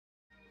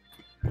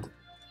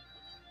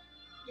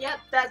Yep,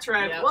 that's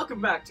right. Yep.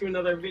 Welcome back to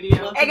another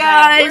video. Hey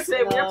guys!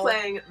 Today we're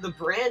playing the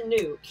brand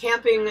new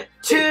Camping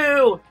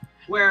 2,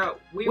 where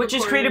which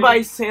is created by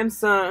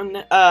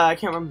Samsung. I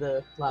can't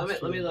remember the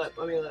last. Let me look.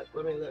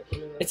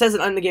 It says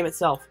it on the game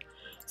itself.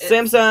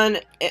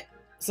 Samsung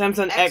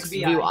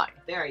XVY.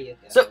 There you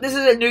go. So this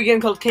is a new game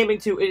called Camping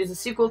 2. It is a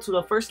sequel to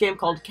the first game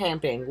called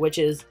Camping, which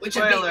I've beat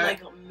Spoiler.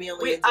 like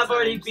millions. I've of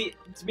already times. beat.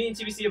 Me and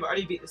TBC have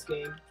already beat this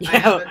game.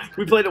 yeah,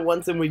 we played it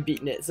once and we've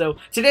beaten it. So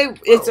today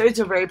it's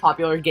a very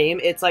popular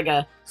game. It's like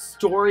a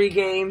story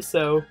game.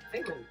 So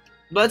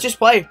let's just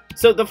play.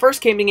 So the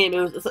first Camping game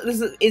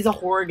is a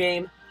horror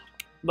game,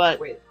 but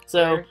Wait.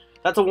 so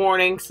that's a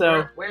warning.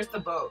 So where's the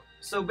boat?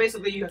 So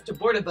basically, you have to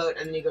board a boat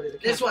and then you go to the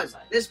This one.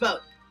 campsite. This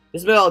boat.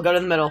 this middle, go to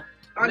the middle.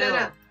 Oh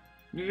no.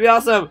 Be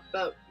awesome.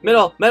 Boat.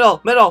 Middle.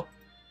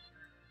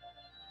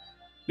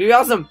 Be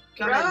awesome.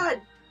 Come Run!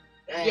 in.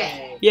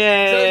 Hey.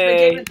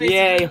 Yay!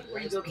 Yay!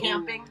 Where you go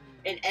camping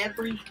and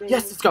everything.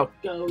 Yes, let's go.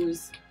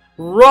 Goes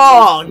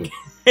Wrong.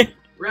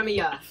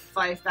 Remia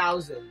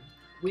 5000.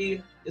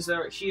 She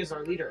is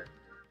our leader.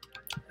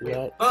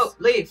 What? Oh,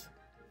 leave.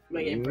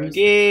 My game froze.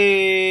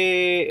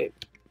 Okay.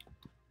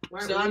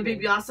 Where are So we I'm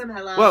leaving? BB Awesome.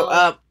 Hello.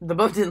 Whoa, the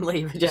boat didn't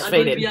leave. It just I'm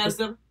faded. BB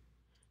Awesome.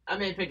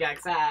 I'm a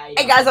pickaxe. Hey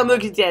Hey guys, I'm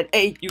Lucas Dead.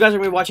 Hey, you guys are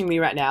gonna be watching me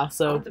right now. I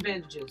So want the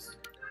bandages.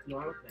 No,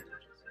 I don't think.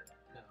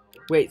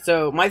 wait.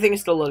 So my thing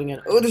is still loading in.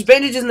 Oh, there's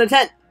bandages in the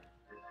tent.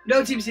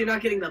 No, teams, you're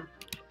not getting them.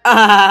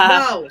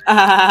 No.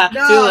 No.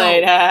 Too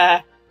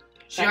late.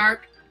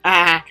 Shark.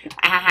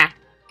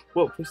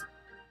 Whoa, please.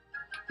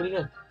 What are you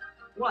doing?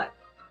 What?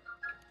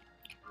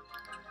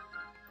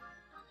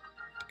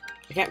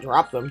 I can't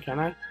drop them, can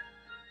I?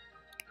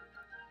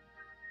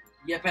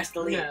 Yeah, best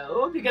delete.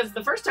 No, because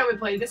the first time we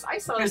played this, I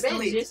saw the Press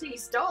delete. bandages. He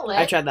stole it.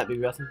 I tried that,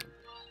 baby awesome.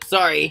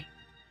 Sorry.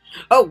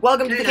 Oh,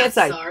 welcome to You're the not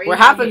campsite, sorry, where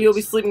you're half of not. you will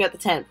be sleeping at the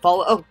tent.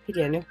 Follow. Oh, hey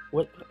Daniel.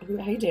 What?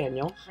 Hey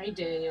Daniel. Hi,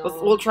 Daniel.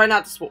 We'll try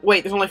not to.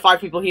 Wait, there's only 5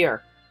 people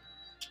here.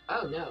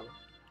 Oh no.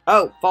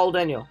 Oh, follow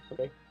Daniel.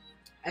 Okay.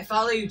 I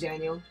follow you,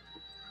 Daniel.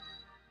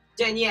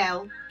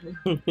 Danielle.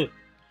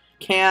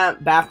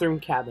 Camp,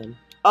 bathroom, cabin.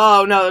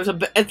 Oh no, there's a.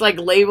 It's like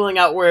labeling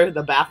out where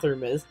the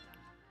bathroom is.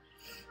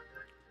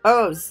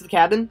 Oh, this is the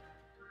cabin.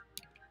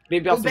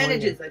 Baby Oh, also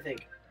bandages, I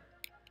think.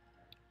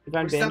 You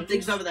found Or bandages?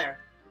 something's over there.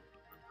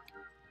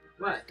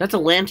 What? That's a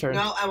lantern.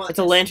 No, I want. It's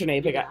a lantern, a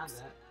You can pickaxe.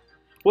 have that.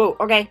 Whoa,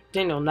 okay.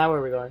 Daniel, now where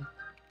are we going?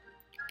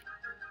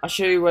 I'll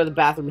show you where the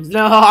bathroom is.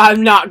 No,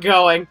 I'm not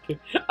going.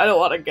 I don't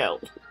want to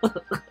go.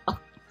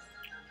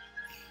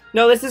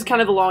 No, this is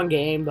kind of a long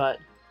game, but...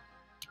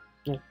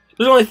 yeah.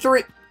 There's only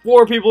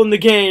 4 people in the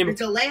game.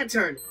 It's a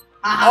lantern.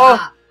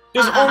 Oh,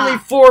 There's only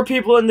 4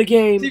 people in the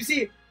game.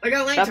 See, I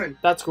got a lantern.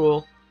 That's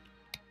cool.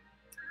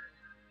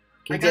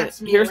 I Okay,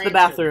 got me a here's the lantern.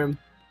 bathroom.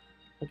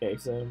 Okay,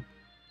 so...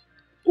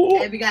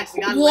 Hey, we got a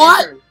What?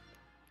 lantern.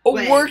 A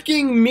Wait.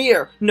 working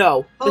mirror.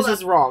 No, Hold this up.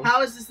 is wrong.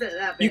 How is this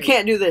that big? You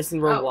can't do this in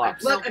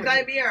Roblox. Look, I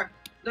got a mirror.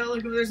 No,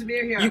 look, there's a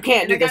mirror here. You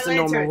can't And do I got this a in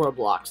normal lantern.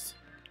 Roblox.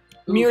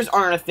 Oof. Mirrors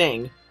aren't a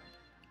thing.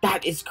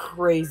 That is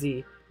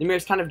crazy. The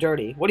mirror's kind of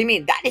dirty. What do you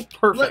mean? That is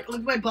perfect. Look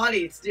at my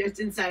body. It's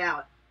inside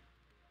out.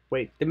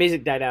 Wait, the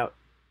music died out.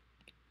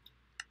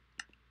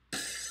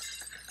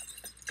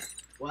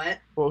 What?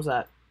 What was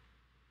that?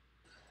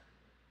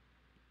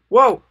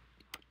 Whoa!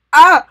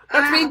 Ah!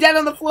 That's Ah. me dead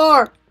on the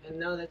floor! And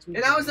no, that's me.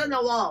 And I was on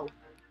the wall.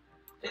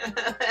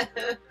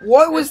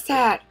 What was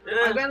that?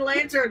 I got a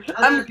lantern.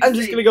 I'm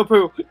just gonna go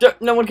poo.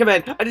 No one come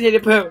in. I just need to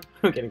poo.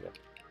 I'm kidding.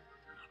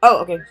 Oh,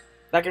 okay.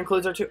 That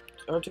concludes our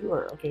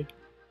tour. Okay.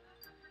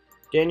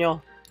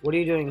 Daniel, what are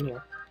you doing in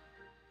here?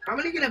 I'm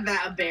gonna get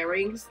a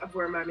bearings of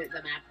where the map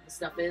and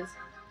stuff is.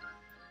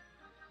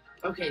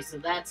 Okay, so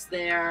that's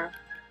there.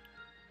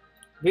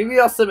 Maybe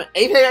also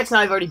Apex and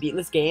I have already beaten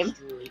this game.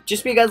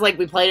 Just because like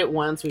we played it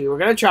once, we were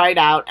gonna try it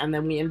out, and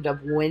then we ended up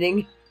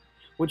winning,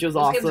 which was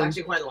This game's awesome.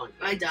 actually quite long.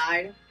 I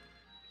died.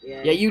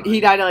 Yeah, Yeah, he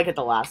died like at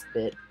the last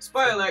bit.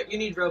 Spoiler alert, you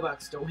need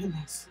Robux to win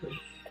this.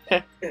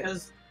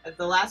 Because at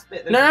the last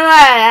bit, No, no, there's no,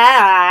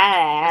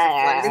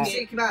 Flash no,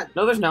 escape. Come on.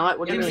 no, there's not.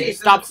 What do you Yeah, mean? but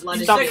Stop it's not-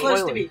 stop Stay close to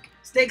spoiling. me.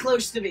 Stay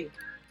close to me.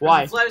 Why?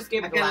 There's a flood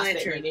escape I at the got a last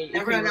bit. lantern. You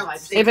Everyone can else, revive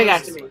stay yourself.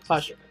 Apex, close to me.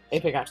 hush.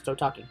 Apex, stop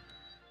talking.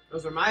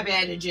 Those are my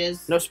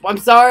bandages. No, I'm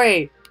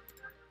sorry.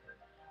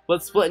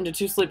 Let's split into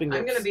 2 sleeping groups.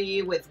 I'm gonna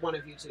be with one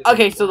of you two.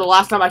 Okay, so the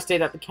last time I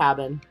stayed at the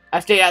cabin, I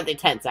stayed at the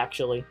tents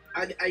actually.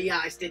 Yeah,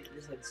 I stayed in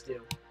this house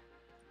too.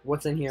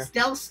 What's in here?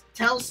 Tell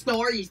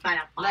stories by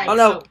the fire. Oh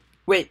no!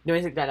 Wait, do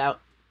I take that out?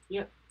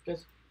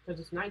 Because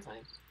it's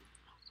nighttime.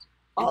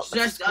 It's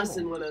that's just us cool.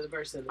 and one other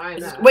person. I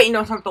know. Wait,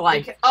 no, turn the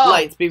lights. Okay, oh.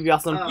 Lights, BB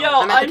awesome. Oh. Yo,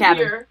 I'm at the cabin.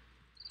 here.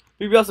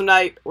 BB awesome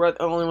night. We're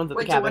the only ones at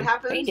Wait, the so cabin. what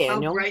happens? Hey How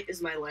Daniel, bright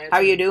is my lantern? how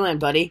you doing,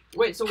 buddy?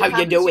 Wait, so what How you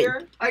happens doing?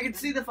 here? I can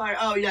see the fire.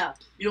 Oh yeah,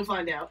 you'll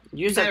find out.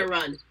 You You better said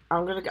run.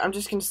 I'm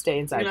just gonna stay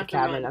inside You're the gonna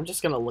have to cabin. run. I'm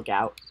just gonna look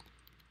out.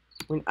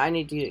 When I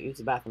need to use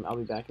the bathroom, I'll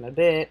be back in a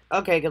bit.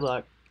 Okay, good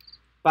luck.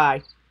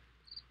 Bye.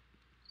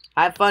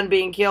 Have fun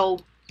being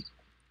killed.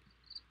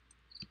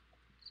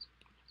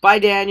 Bye,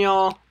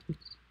 Daniel.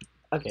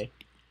 Okay.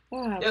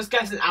 This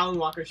guy's an Alan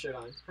Walker shirt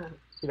on.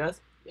 He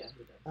does? Yeah,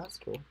 he does. That's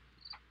cool.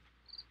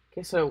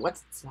 Okay, so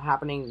what's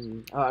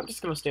happening? I'm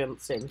just gonna stay in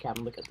the cabin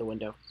and look at the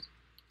window.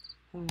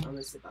 I'm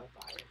gonna sit by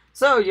the fire.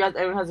 So,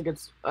 everyone has a good,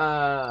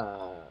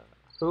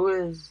 who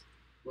is,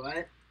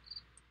 What?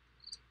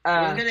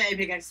 I'm gonna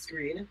pickaxe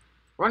screen.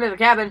 run to the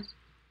cabin.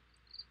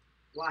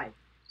 Why?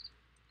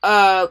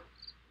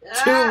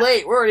 Too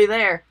late, we're already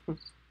there.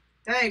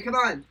 Hey, come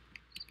on.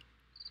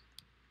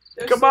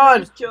 Come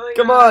on,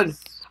 come on.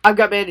 I've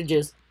got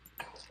bandages.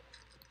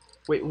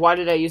 Wait, why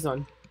did I use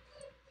one?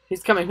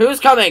 He's coming, who's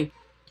coming?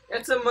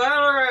 It's a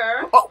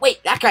murderer. Oh,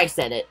 wait, that guy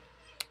said it.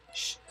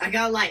 Shh, I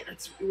got a light,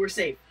 we're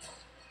safe.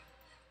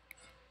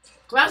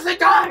 Close the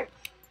door.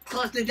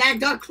 Close the damn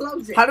door,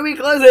 close it. How do we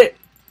close it?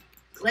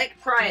 Click,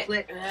 Pry it.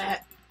 click.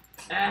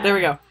 There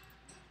we go.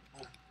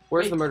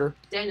 Where's the murder?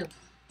 Daniel.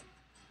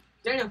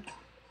 Daniel.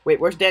 Wait,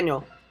 where's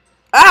Daniel?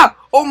 Ah!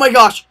 Oh my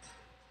gosh!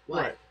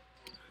 What?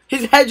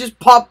 His head just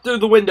popped through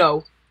the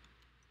window.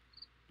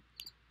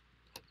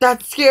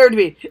 That scared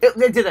me. It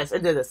did this.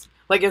 It did this.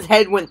 Like his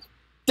head went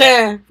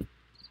down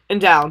and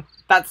down.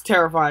 That's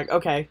terrifying.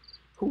 Okay.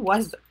 Who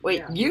was that? Wait,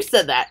 Yeah. you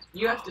said that.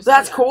 You have to.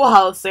 That's say that. cool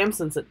how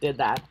Samson did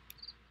that.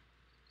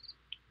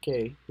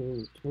 Okay,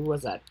 who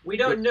was that? We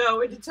don't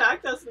know. It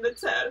attacked us in the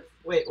test.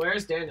 Wait,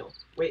 where's Daniel?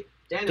 Wait,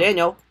 Daniel.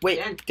 Daniel. Wait,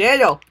 Dan-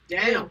 Daniel.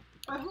 Daniel.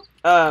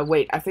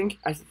 Wait. I think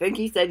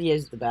he said he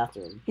is the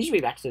bathroom. He should be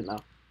back soon though.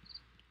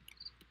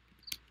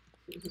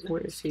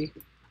 Where is he?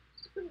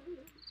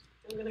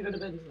 I'm gonna go to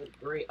bed with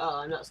green. Oh,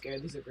 I'm not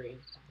scared. These are green.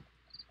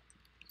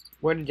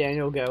 Where did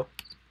Daniel go?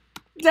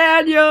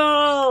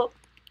 Daniel!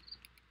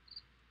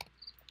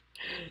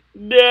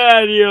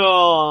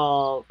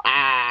 Daniel!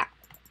 Ah!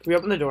 Can we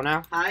open the door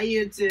now? Hi,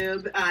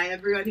 YouTube. Hi,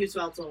 everyone who's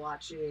also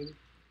watching.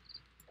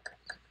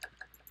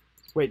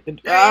 Wait, There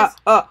he is.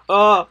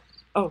 oh,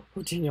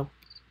 Daniel.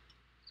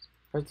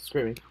 Heard the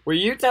screaming. Were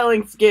you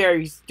telling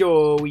scary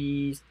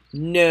stories?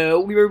 No,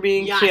 we were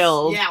being Yes,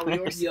 killed. yeah, we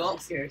were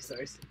scary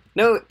stories.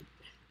 No,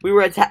 we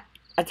were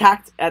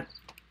attacked at.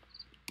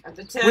 At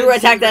the tent. We were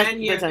attacked at ran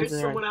the here. tent.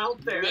 There's someone out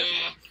there.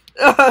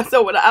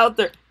 Someone out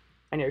there.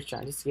 And he was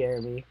trying to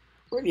scare me.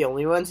 We're the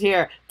only ones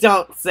here.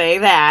 Don't say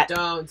that.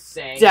 Don't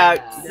say Don't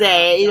that.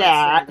 say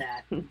that.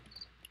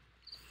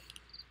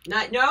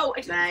 Not, no,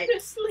 I Night.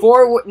 didn't sleep.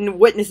 4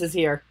 witnesses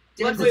here.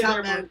 Luckily, Top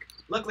they're- man.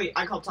 Luckily,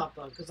 I call Top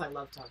Bug because I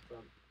love Top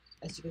Bug.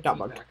 As you can Top see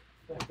Bug.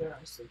 back there,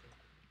 I sleep.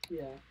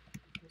 Yeah.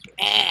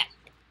 Eh.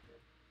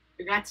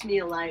 You got me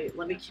a light.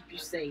 Let me keep you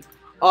safe.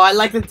 Oh, I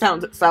like the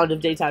sound of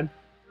daytime.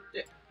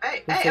 Hey, I'm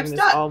hey, I'm taking this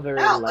stuck. all very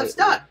Ow, I'm lightly.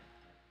 stuck.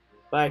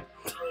 Bye.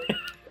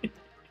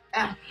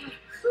 Ah.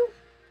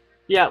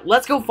 Yeah,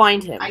 let's go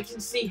find him. I can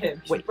see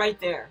him. He's Wait. right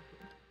there.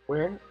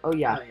 Where? Oh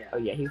yeah. Oh, yeah. Oh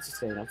yeah, he's just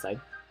standing outside.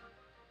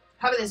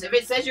 How about this? If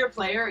it says you're a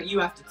player, you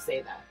have to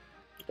say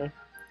that.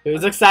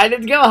 Who's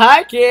excited to go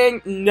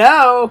hiking?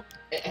 No.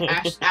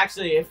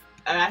 Actually, if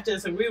after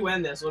this, if we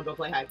win this, we'll go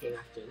play hiking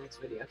after the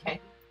next video, okay?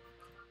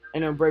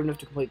 And I'm brave enough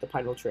to complete the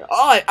Pineville Trail.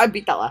 Oh, I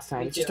beat that last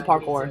time. Me It's just a too,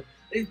 me parkour.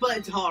 too. But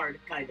it's hard,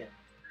 kinda.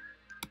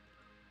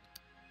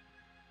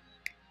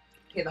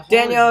 Okay, the hole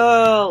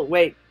Daniel!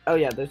 Wait. Oh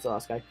yeah, there's the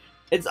last guy.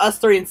 It's us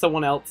three and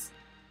someone else.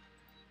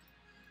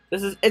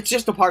 It's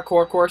just a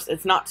parkour course.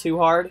 It's not too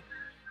hard.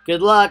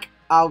 Good luck.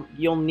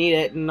 You'll need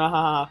it.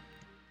 Nah.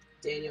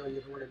 Daniel,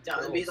 you're the one of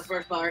That'll be the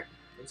first part.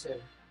 Me too.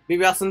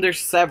 Maybe also there's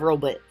several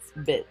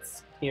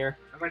bits here.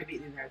 I've already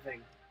beaten the entire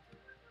thing.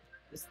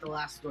 This is the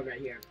last one right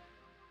here.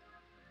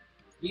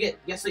 You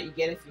get. Guess what you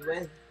get if you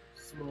win?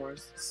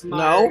 S'mores.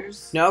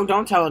 S'mores. No,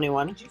 don't tell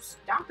anyone. Would you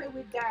stop it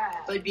with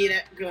that? I beat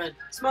it. Good.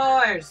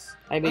 S'mores.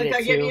 I beat Look, I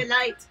it give me a too.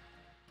 light.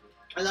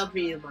 I love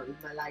being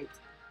with my light.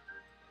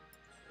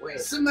 Wait.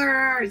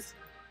 S'mores.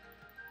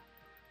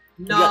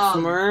 You No. got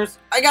Smurfs?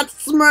 I got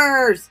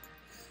Smurfs!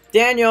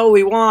 Daniel,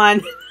 we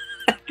won!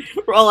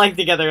 We're all like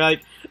together,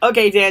 like,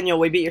 okay, Daniel,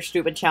 we beat your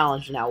stupid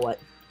challenge, now what?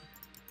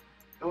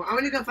 Oh, I'm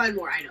gonna go find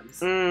more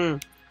items.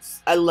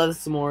 I love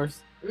s'mores.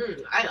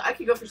 I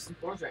could go for some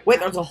s'mores right Wait,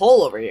 now. there's a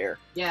hole over here.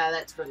 Yeah,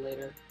 that's for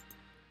later.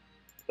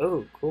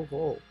 Oh, cool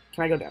hole.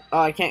 Can I go down? Oh,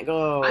 I can't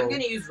go. I'm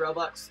gonna use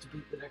Roblox to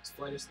beat the next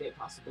flight escape,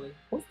 possibly.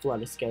 What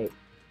flood escape?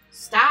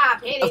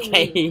 Stop hitting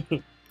me!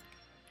 Okay.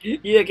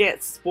 You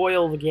can't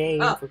spoil the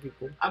game Oh. for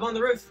people. I'm on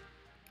the roof.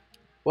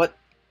 What?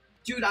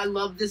 Dude, I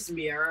love this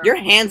mirror. Your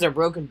hands are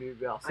broken,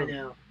 baby. I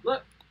know.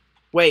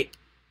 Wait.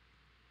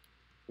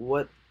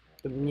 What?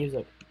 The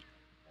music.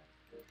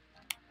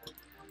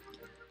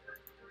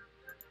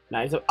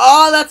 Nice.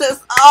 Oh, that's it.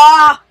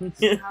 Ah!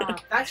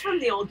 That's from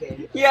the old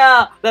game.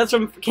 Yeah, that's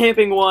from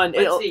Camping 1.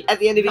 Let's see. At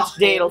the end of The each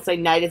day, it'll hole. say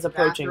night is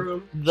approaching.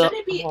 Bathroom. The Shouldn't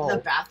it be hole. the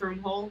bathroom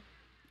hole?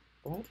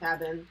 What?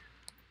 Cabin.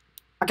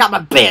 I got my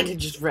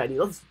bandages ready.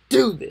 Let's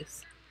do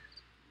this.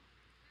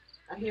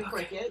 I hear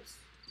crickets.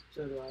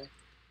 So do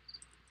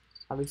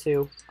I. Me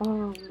too.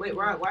 Oh. Wait,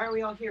 why are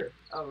we all here?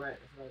 Oh, right.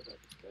 I forgot about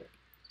this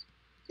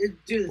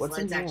bit. Dude, this What's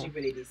in light's here? actually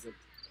pretty decent.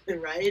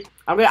 Right?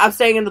 I'm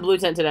staying in the blue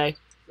tent today.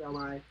 So am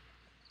I.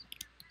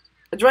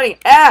 It's raining.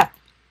 Ah!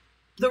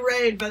 The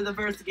rain for the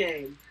first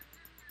game.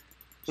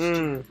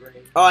 Mm. Stupid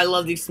brain. Oh, I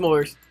love these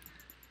s'mores.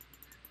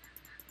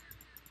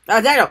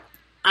 Ah, Daniel!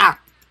 Ah!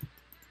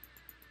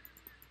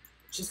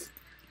 Just.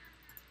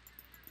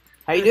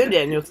 How you doing,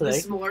 Daniel, The today?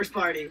 s'mores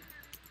party.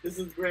 This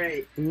is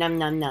great. Nom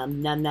nom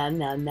nom nom nom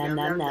nom nom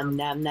nom nom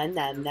nom nom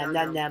nom nom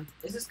nom nom.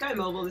 Is this guy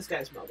mobile? This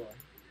guy's mobile.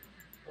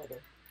 Mobile.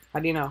 How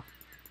do you know?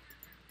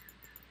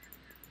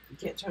 You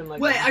can't turn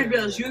like. Wait, I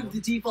realized you have the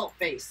default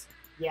face.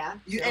 Yeah.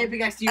 You so?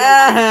 Apex X,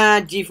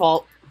 you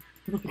Default.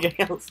 Okay,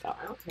 I'll stop.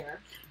 I don't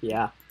care.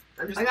 Yeah.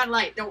 I got a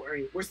light. Don't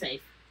worry, we're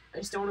safe. I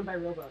just don't want to buy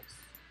Robux.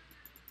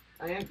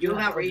 I am. You have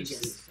have outrageous.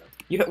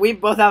 RBC, so. We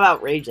both have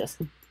outrageous.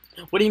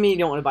 What do you mean you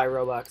don't want to buy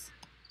Robux?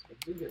 I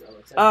do get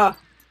Robux.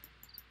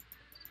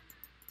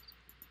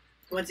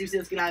 Let's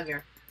get out of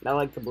here. I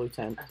like the blue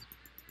tent.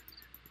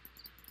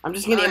 I'm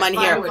just gonna aim on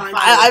Alright, here.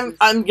 fine.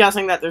 I'm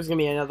guessing that there's gonna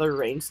be another How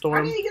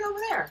rainstorm. did you get over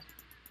there?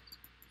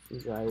 Some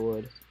dry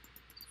wood.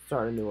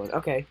 Start a new one.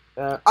 Okay.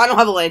 I don't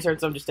have a lantern,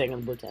 so I'm just taking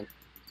the blue tent.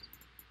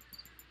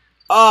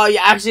 Oh, you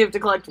actually have to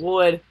collect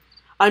wood.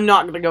 I'm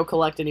not gonna go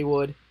collect any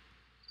wood.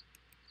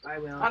 I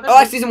will. Oh,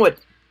 I see some wood.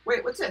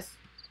 Wait, what's this?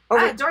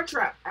 Okay. Dart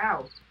trap.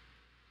 Ow.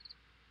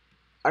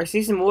 I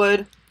see some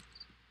wood.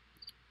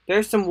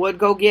 There's some wood.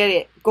 Go get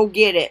it. Go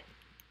get it.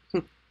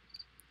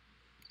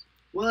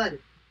 Wood.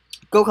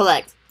 Go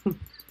collect.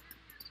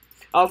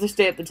 I'll just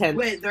stay at the tent.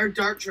 Wait, there are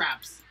dart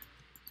traps.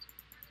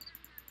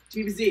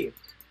 TBZ.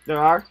 There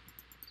are.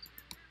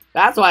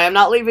 That's why I'm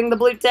not leaving the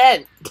blue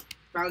tent.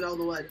 Found all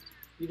the wood.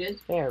 You did?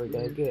 There we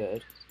go.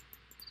 Good.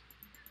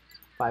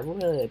 5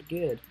 wood.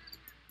 Good.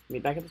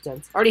 Meet back at the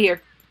tent. Already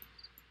here.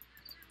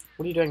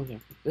 What are you doing here?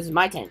 This is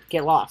my tent.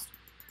 Get lost.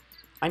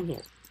 I'm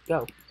here.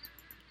 Go.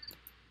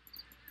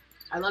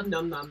 I love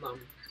num num num.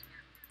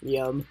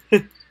 Yum.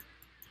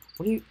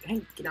 What are you? Hey,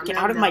 Nom, get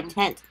nom, out of my nom.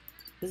 tent.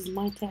 This is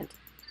my tent.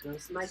 No,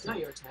 it's It's not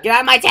your tent. Get out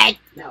of my tent.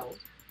 No.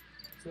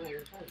 It's not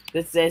your tent.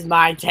 This is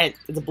my tent.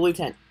 It's a blue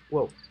tent.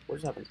 Whoa. What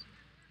just happened?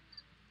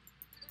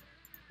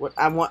 What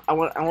I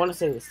want to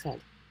say this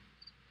tent.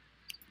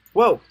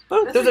 Whoa.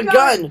 Oh, there's a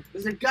gun.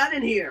 There's a gun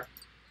in here.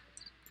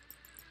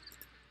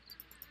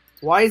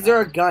 Why is there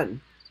a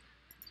gun?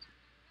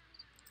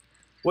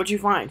 What'd you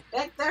find?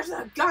 There's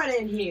a gun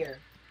in here.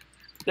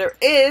 There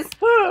is.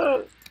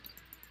 Ooh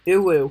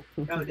woo.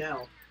 Oh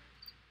no.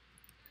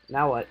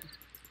 Now what?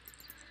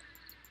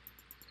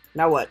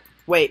 Now what?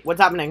 Wait, what's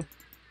happening?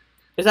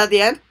 Is that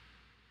the end?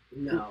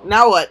 No.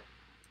 Now what?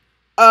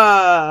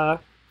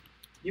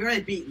 You're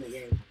already beaten the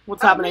game.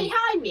 What's happening?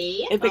 Behind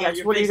me. Apex,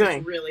 Your what are you face is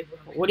doing? Really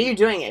broken. What are you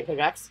doing,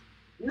 Apex?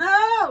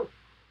 No.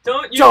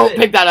 Don't use Don't it.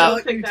 pick that up.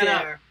 Don't pick that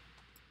up.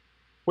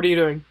 What are you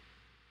doing?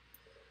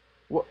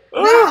 What?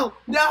 No!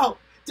 No!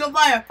 Don't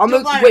fire!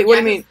 Don't fire! Wait, what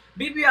do you mean?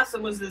 BBS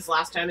was this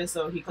last time, and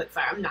so he clicked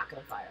fire. I'm not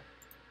gonna fire.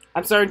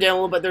 I'm sorry,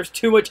 Daniel, but there's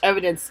too much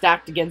evidence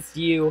stacked against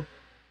you.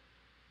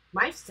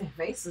 My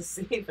face is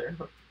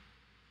see-through.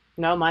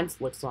 No, mine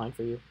looks fine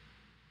for you.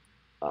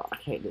 Oh, I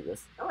can't do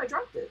this. Oh, I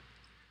dropped it.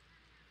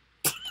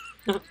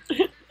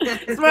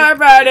 Smart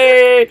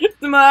party!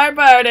 Smart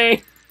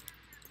party!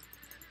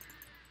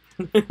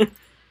 Am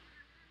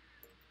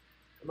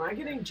I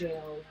getting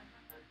jailed?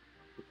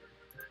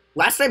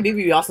 Last time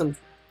BB Awesome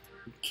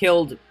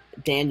killed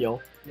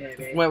Daniel.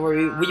 Maybe.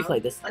 When we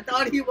played this. I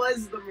thought he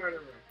was the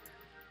murderer.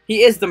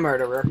 He is the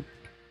murderer.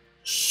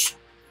 Shh.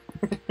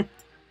 Do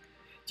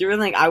you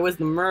really think I was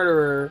the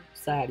murderer?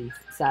 Sad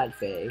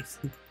face.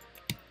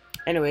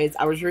 Anyways,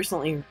 I was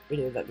recently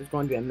reading that there's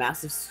going to be a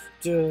massive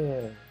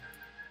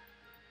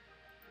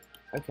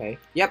Okay.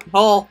 Yep,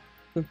 hole.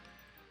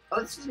 Oh,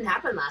 this didn't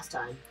happen last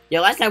time. Yeah,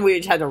 last time we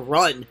just had to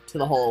run to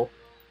the hole.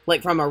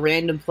 Like, from a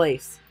random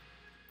place.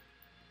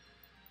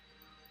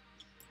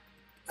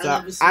 I So,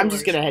 love the I'm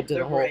just s'mores. gonna head to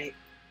They're the hole. great.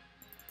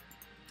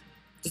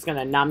 Just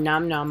gonna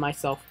nom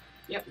myself.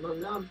 Yep,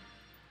 num.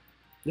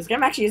 This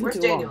game actually isn't Where's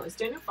too Daniel? long. Is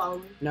Daniel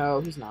following?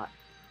 No, he's not.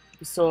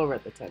 He's still over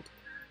at the tent.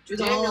 To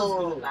the Daniel's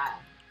hole. going back.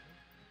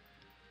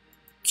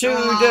 To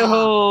Ah. the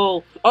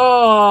hole!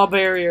 Oh,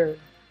 barrier.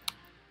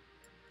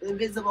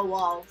 Invisible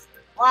walls.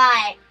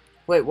 Why?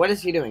 Wait, what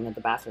is he doing at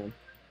the bathroom?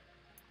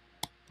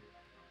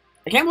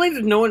 I can't believe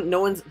that no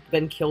one's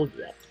been killed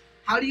yet.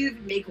 How do you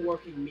make a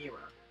working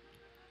mirror?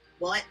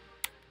 What?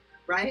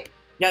 Right?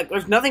 Yeah,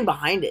 there's nothing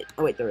behind it.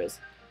 Oh wait, there is.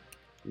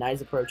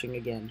 Night's approaching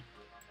again.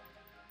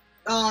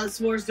 Oh, the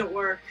s'mores don't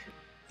work.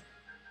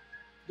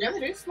 Yeah, they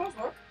do. Smells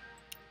work.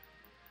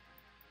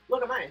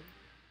 Look at mine.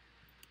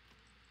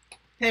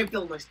 Hey,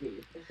 Bill must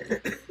need.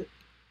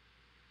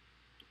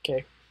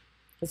 Okay,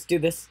 let's do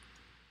this.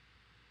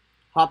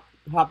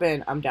 Hop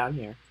in. I'm down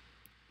here.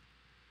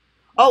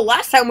 Oh,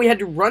 last time we had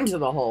to run to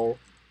the hole.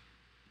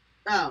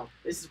 Oh,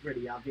 this is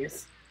pretty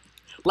obvious.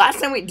 Last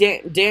time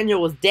Daniel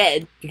was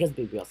dead because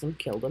BB Awesome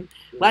killed him.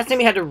 Last time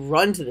we had to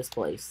run to this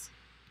place.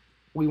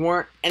 We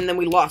weren't, and then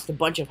we lost a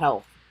bunch of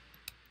health.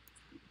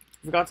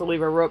 Forgot to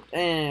leave our rope.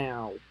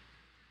 Ow.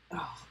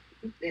 Oh,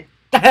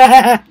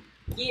 That's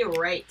You're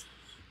right.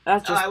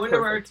 just I wonder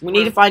perfect. where- We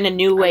need to find a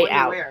new way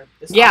out. Where.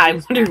 This Yeah, I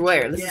obvious wonder patch.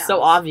 where. This yeah, is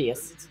so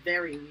obvious. It's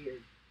very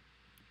weird.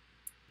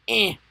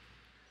 Eh.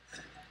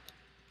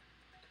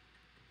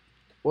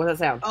 What's that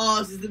sound? Oh,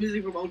 this is the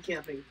music from old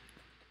camping.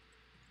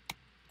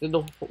 Did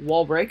the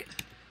wall break?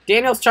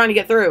 Daniel's trying to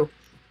get through.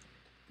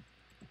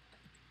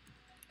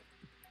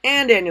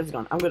 And Daniel's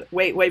gone. I'm gonna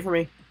wait for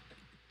me.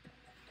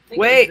 I think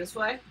Wait. It was this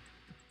way?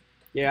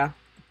 Yeah.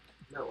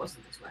 No, it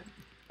wasn't this way.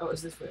 Oh, it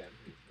was this way. I'm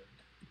pretty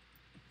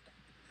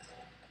sure.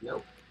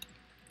 Nope.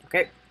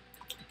 Okay.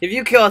 If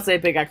you kill us, a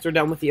pickaxe, we're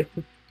done with you.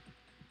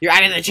 You're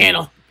out of the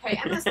channel. Hey,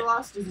 I'm as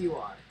lost as you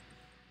are.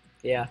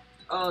 Yeah.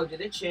 Oh,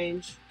 did it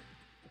change?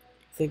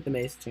 I think the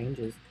maze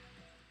changes.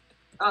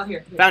 Oh,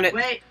 here. Found it.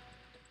 Wait.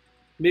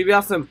 Be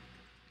awesome.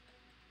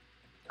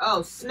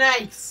 Oh,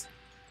 snakes!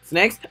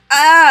 Snakes?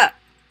 Ah!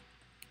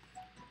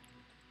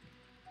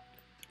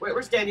 Wait,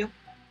 where's Daniel?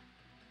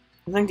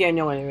 I think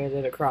Daniel made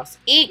it across.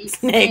 Eat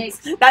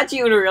Snakes. That's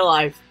you in real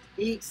life.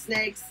 Eat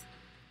snakes.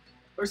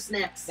 Or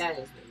snacks. That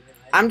is me.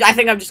 I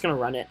think I'm just gonna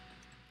run it.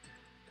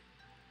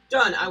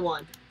 Done, I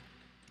won.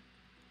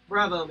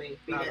 Bravo me.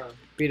 Beat it. Bravo.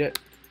 Beat it.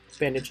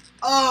 Bandage.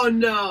 Oh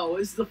no,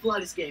 this is the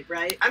flood escape,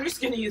 right? I'm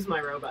just gonna use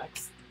my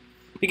Robux.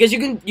 Because you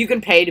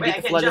can pay to Wait, beat I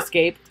the can't flood jump.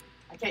 escape.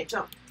 I can't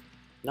jump.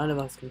 None of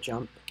us can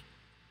jump.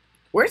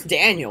 Where's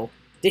Daniel?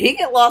 Did he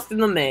get lost in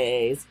the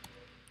maze?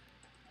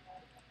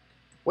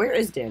 Where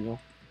is Daniel?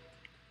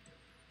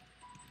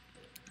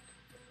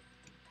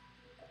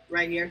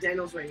 Right here.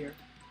 Daniel's right here.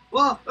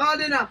 Whoa! Oh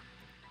no!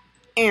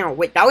 Ew,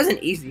 wait, that was an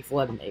easy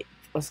flood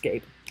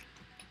escape.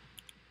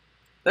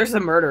 There's a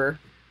murderer.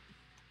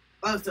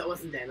 Oh, so it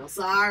wasn't Daniel.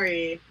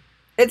 Sorry.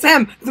 It's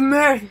him! The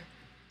murderer!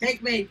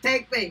 Take me!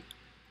 Take me!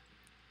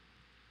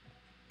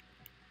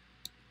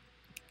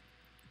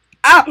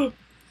 Ow!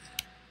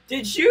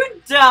 Did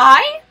you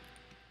die?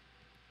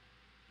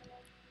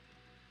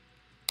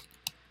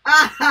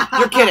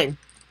 You're kidding.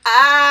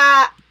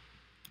 Ah!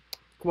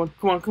 Come on,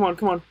 come on, come on,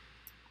 come on.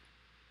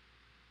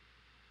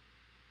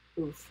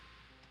 Oof.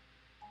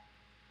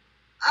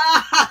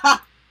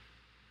 I've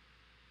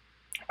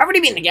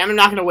already beaten the game. I'm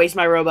not gonna waste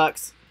my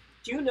Robux.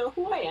 Do you know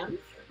who I am?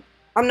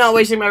 I'm not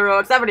wasting my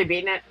Robux. I've already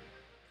beaten it.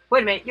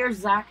 Wait a minute, you're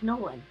Zach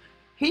Nolan.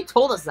 He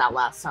told us that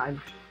last time.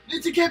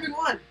 It's a Campin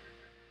 1.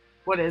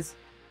 What is?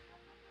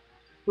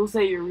 Who'll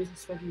say your reason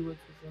Speccy Woods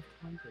was left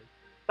haunted?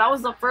 That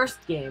was the first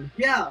game.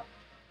 Yeah.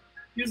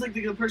 He was like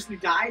the person who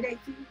died, I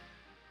think.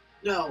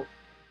 No.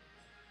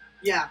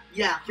 Yeah.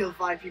 Killed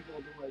 5 people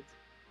in the woods.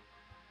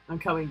 I'm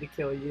coming to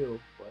kill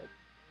you, but...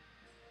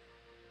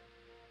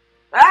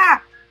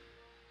 Ah!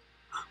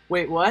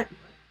 Wait, what?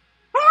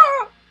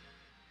 Ah!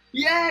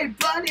 Yay,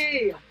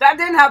 buddy! That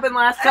didn't happen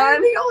last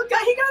time. He got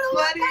a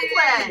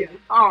Buddy! leg.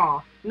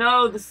 Oh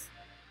no, this.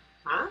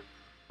 Huh?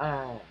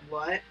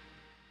 What?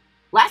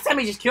 Last time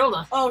he just killed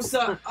us. Oh,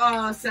 so,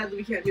 sadly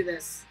we can't do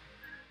this.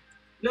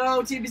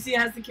 No, TBC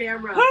has the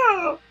camera.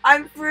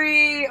 I'm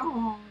free.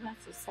 Oh,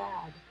 that's so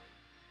sad.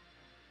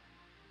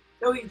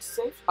 No, he's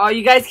safe. Oh,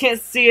 you guys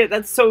can't see it.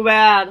 That's so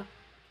bad.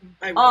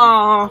 I won.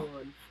 Oh. I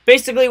won.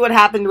 Basically, what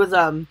happened was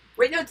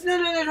Wait, no.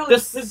 the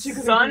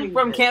son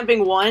from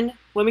Camping 1.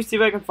 Let me see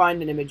if I can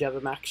find an image of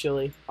him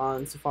actually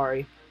on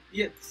Safari.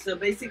 Yeah, so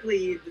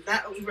basically,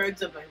 that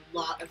opens up a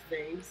lot of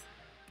things.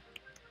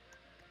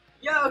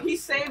 Yo, he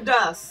saved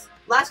us.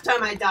 Last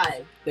time I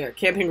died, There,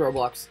 Camping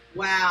Roblox.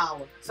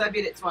 Wow. so I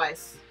beat it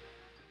twice.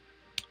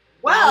 That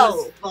Well,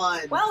 was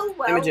fun. well.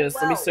 Images.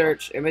 Let me well.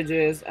 search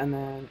images and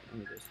then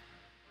images.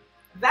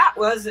 That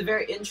was a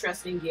very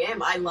interesting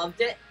game. I loved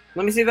it.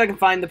 Let me see if I can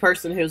find the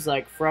person who's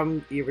like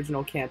from the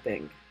original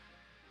Camping.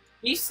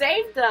 He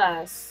saved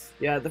us.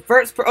 Yeah, the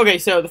first. Okay,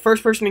 so the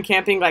first person in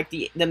Camping, like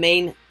the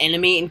main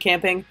enemy in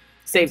Camping,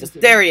 saved us.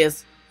 There he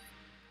is.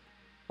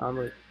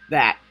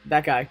 That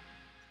guy.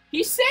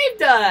 He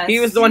saved us.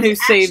 He was the one who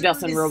He's saved actually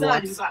us in his son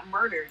Roblox. who got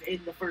murdered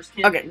in the first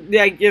campaign. Okay,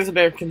 yeah, it gives a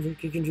very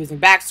confusing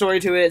backstory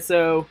to it.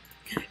 So,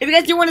 if you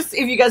guys do want to,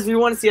 if you guys do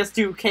want to see us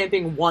do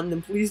Camping 1,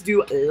 then please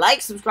do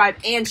like, subscribe,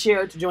 and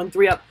share to join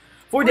 3 Up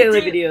for daily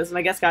videos. And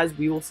I guess, guys,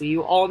 we will see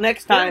you all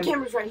next The time.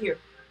 camera's right here.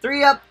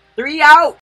 3 Up, 3 out.